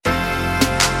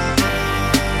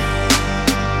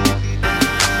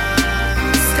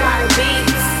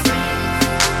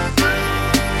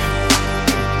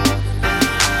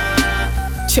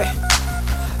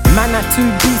man are too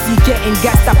busy getting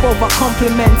gassed up over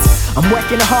compliments. I'm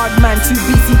working hard, man, too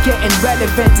busy getting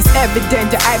relevant. It's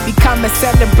evident that I become a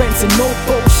celebrant. So no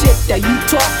bullshit that you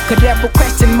talk could ever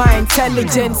question my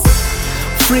intelligence.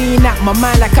 Freeing up my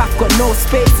mind like I've got no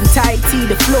space. Entirety,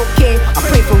 the flow came. I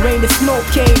pray for rain, the snow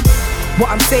came.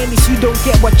 What I'm saying is you don't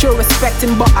get what you're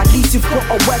expecting, but at least you've got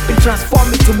a weapon, transform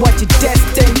me to what you're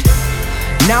destined.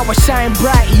 Now I shine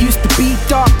bright, it used to be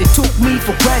dark. They took me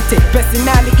for granted,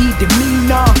 personality,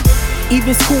 demeanor.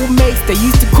 Even schoolmates, they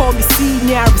used to call me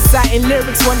senior. Reciting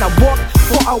lyrics when I walked,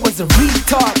 thought I was a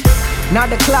retard. Now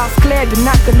the clouds cleared and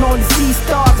I can only see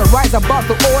stars. I rise above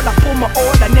the all, I pull my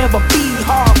all, I never be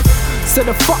hard. So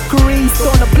the fuckeries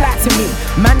don't apply to me.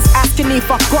 Man's asking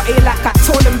if I got it like I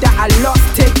told him that I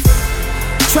lost it.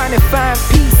 Trying to find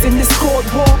peace in this cold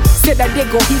war. Said that they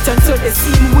go heat until they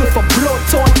see me with a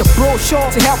blowtorch. The brochure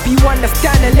to help you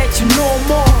understand and let you know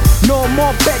more. No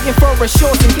more begging for a show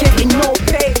and getting no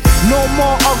pay. No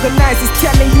more organizers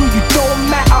telling you you don't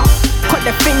matter. Cut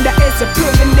the thing that is a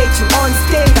privilege you on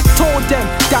stage. I told them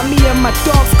that me and my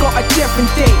dogs got a different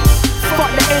day.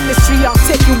 Fuck the industry, I'll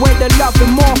take you where they love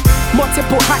it more.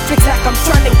 Multiple hat tricks like I'm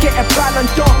trying to get a Ballon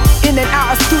d'Or. In and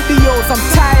out of studios, I'm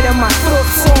tired and my throat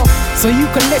sore. So you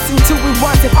can listen to it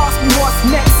once and ask me what's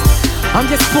next. I'm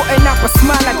just putting up a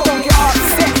smile, I don't get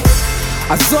upset.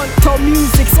 Azonto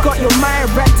music's got your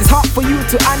mind wrapped. It's hard for you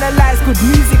to analyze good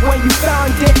music when you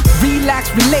found it.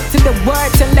 Relax, relate to the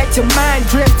words and let your mind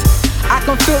drift. I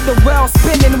can feel the world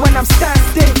spinning when I'm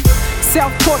standstill.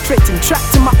 Self-portraiting, trapped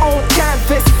to my own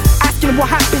canvas. Asking what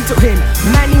happened to him,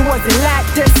 man, he wasn't like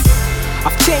this.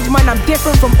 I've changed, man, I'm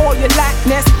different from all your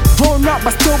likeness. Grown up,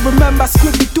 but still remember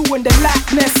Scooby-Doo and the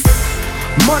likeness.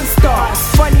 Monster, it's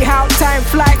funny how time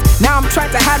flies. Now I'm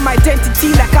trying to hide my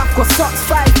identity like I've got socks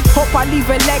fight. Hope I leave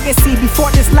a legacy before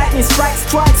this lightning strikes.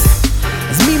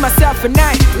 It's me, myself and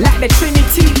I, like the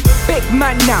Trinity. Big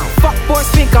man now, fuck boys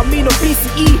think I'm mean or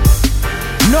BCE.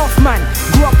 Northman,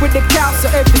 grew up with the cow, so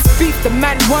if it's beef the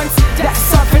man wants, that's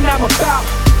something I'm about.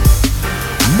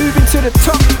 Moving to the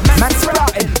top, man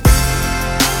sprouting.